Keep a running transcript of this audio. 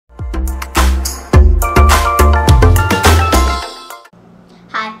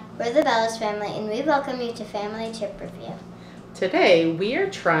We're the Bellas family, and we welcome you to Family Chip Review. Today we are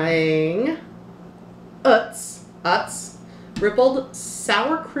trying Utz rippled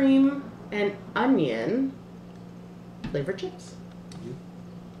sour cream and onion flavored chips.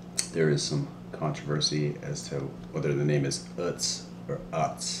 There is some controversy as to whether the name is Utz or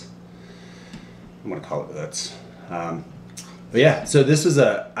Utz. I'm going to call it Utz. But yeah, so this was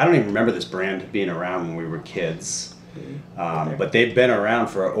I don't even remember this brand being around when we were kids. But they've been around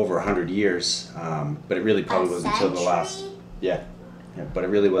for over 100 years. But it really probably wasn't until the last... Yeah, but it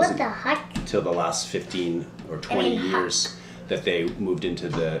really wasn't until the last 15 or 20 years that they moved into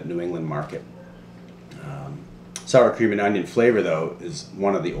the New England market. Sour cream and onion flavor, though, is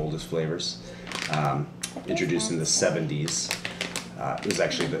one of the oldest flavors. Introduced in the 70s. It was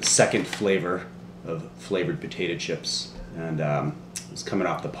actually the second flavor of flavored potato chips. And it was coming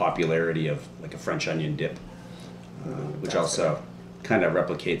off the popularity of like a French onion dip, which also kind of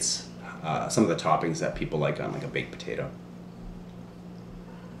replicates some of the toppings that people like on like a baked potato.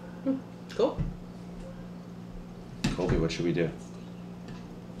 Cool. Colby, what should we do?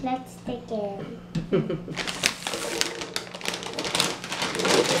 Let's begin. Put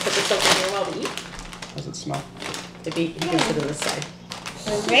this over here while we eat. How does it smell? If you can sit on this side.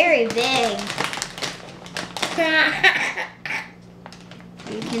 It's very big.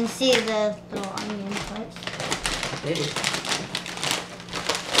 You can see the little onion parts. Maybe.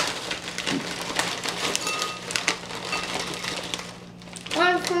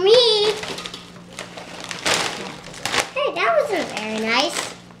 One for me. Hey, that wasn't very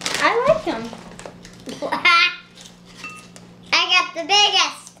nice. I like them. I got the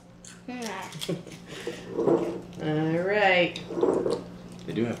biggest. All right.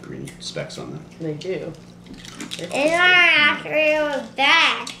 They do have green specks on them. They do. It's not actually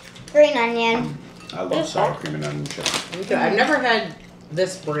bad. Green onion. I love sour cream and onion chips. Okay. I've never had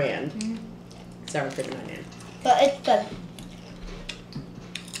this brand, sour cream and onion. But it's good.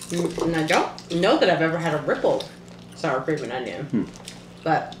 And I don't know that I've ever had a rippled sour cream and onion.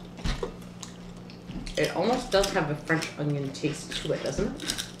 But it almost does have a French onion taste to it, doesn't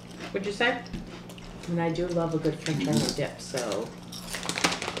it? Would you say? And I do love a good French onion dip, so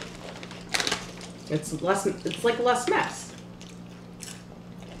it's like less mess.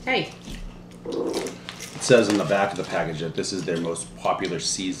 Hey. It says on the back of the package that this is their most popular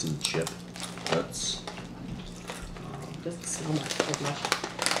seasoned chip. That's Doesn't smell like much.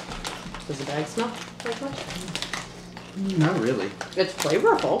 Does the bag smell like much? not really. It's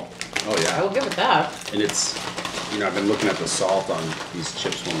flavorful. Oh I yeah, will give it that. and it's, you know, I've been looking at the salt on these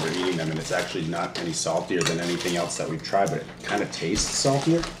chips when we're eating them, and it's actually not any saltier than anything else that we've tried, but it kind of tastes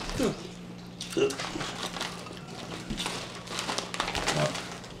saltier. But,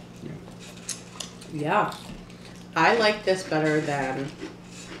 Yeah. I like this better than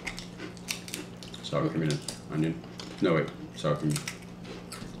sour cream and onion. No wait, sour cream.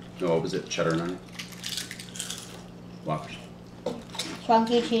 No, what was it? Cheddar and onion. Whoppers.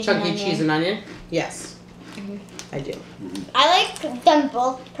 Chunky cheese and onion. cheese and onion? Yes. I do. I like them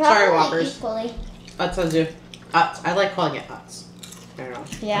both probably Sorry, Whoppers. equally. Utz, I do. Utz. I like calling it Utz. I don't know.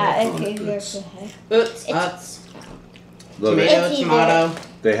 Yeah, calling it it's Utz. Utz. Utz. Look, Tomato, It's tomato.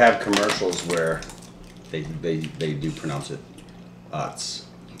 they have commercials where they do pronounce it Utz,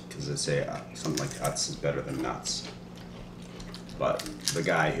 because they say something like Utz is better than nuts. But the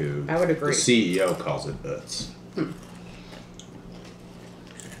guy who, I would agree. the CEO calls it Utz.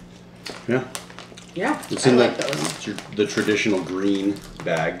 Yeah, Yeah. it's I in like those. the traditional green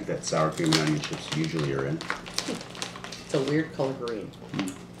bag that sour cream and onion chips usually are in. It's a weird color green.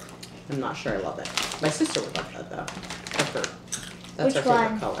 I'm not sure I love it. My sister would love that though. That's her. That's Which her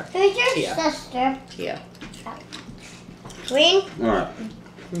favorite one? color. Who's your Tia. sister? Yeah. Green? All right,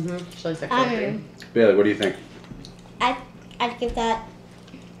 She likes that color green. Bailey, what do you think? I'd give that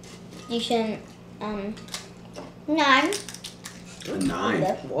decent 9. A 9.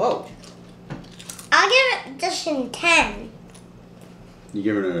 Whoa. I'll give it decent 10. You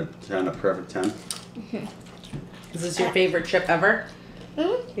give it a 10, a perfect 10? Is this your favorite chip ever?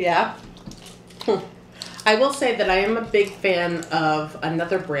 Hmm? Yeah. I will say that I am a big fan of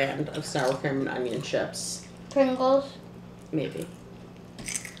another brand of sour cream and onion chips. Pringles. Maybe.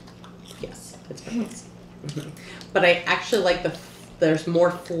 Yes, it's Pringles. But I actually like there's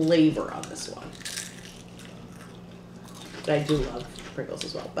more flavor on this one. But I do love Pringles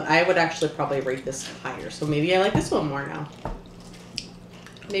as well. But I would actually probably rate this higher. So maybe I like this one more now.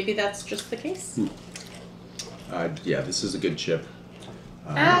 Maybe that's just the case. Yeah, this is a good chip.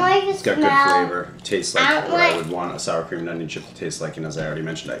 I don't like the It's got smell. good flavor. It tastes like I don't what I like- would want a sour cream and onion chip to taste like, and as I already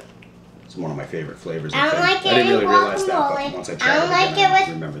mentioned, I It's one of my favorite flavors. I don't think. like it I didn't in really realize that, guacamole. but once I I tried don't it, like again, it I with-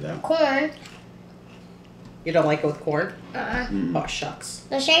 remember that. Corn. You don't like it with corn? Mm. Oh, shucks.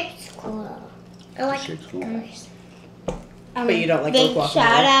 The shape's cool. I like Shape's cool. But you don't like it with big guacamole?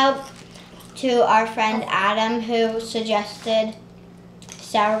 shout out to our friend Adam who suggested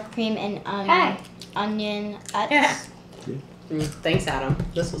sour cream and onion Utz. Yeah. Thanks, Adam.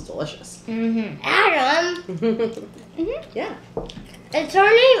 This was delicious. Adam. Yeah. Is her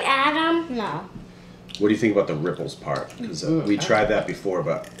name Adam? No. What do you think about the ripples part? Because we tried that before,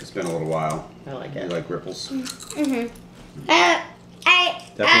 but it's been a little while. I like You it. like ripples? I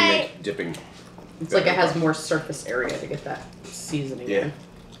Definitely make dipping. It's like it has more surface area to get that seasoning Yeah. in.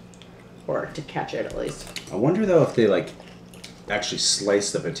 Or to catch it, at least. I wonder though if they like actually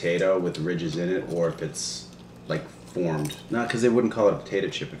slice the potato with ridges in it, or if it's like formed. Not because they wouldn't call it a potato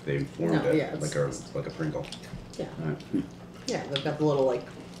chip if they formed No, it yeah, like a Pringle. Yeah. Alright. Yeah, they've got the little, like,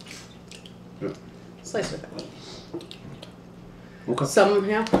 Yeah. slice with it. Okay.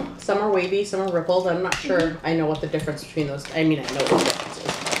 Some are wavy, some are rippled. I'm not sure I know what the difference between those. I mean, I know what the difference is.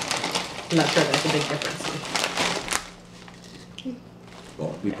 I'm not sure there's a big difference.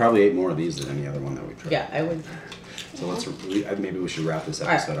 Well, we probably ate more of these than any other one that we tried. Yeah, I would. So maybe we should wrap this All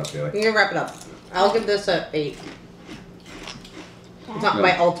right. episode up, Bailey. You can wrap it up. I'll give this a 8. It's not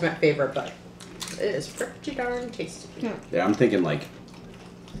my ultimate favorite, but it is pretty darn tasty. Yeah, I'm thinking like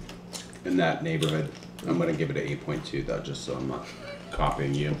in that neighborhood. I'm gonna give it an 8.2 though, just so I'm not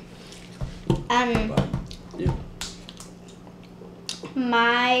copying you. But yeah.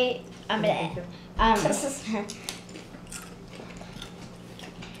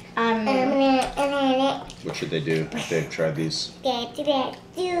 What should they do if they've tried these? There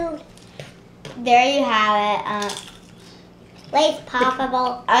you have it. Lay's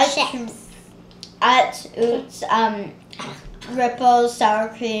poppable chips. Utz, Ripples, sour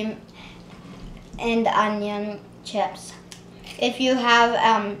cream, and onion chips. If you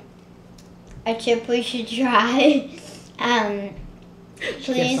have a chip we should try,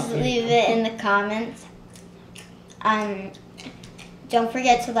 please leave it in the comments. Don't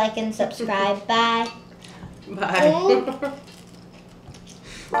forget to like and subscribe. Bye. Bye.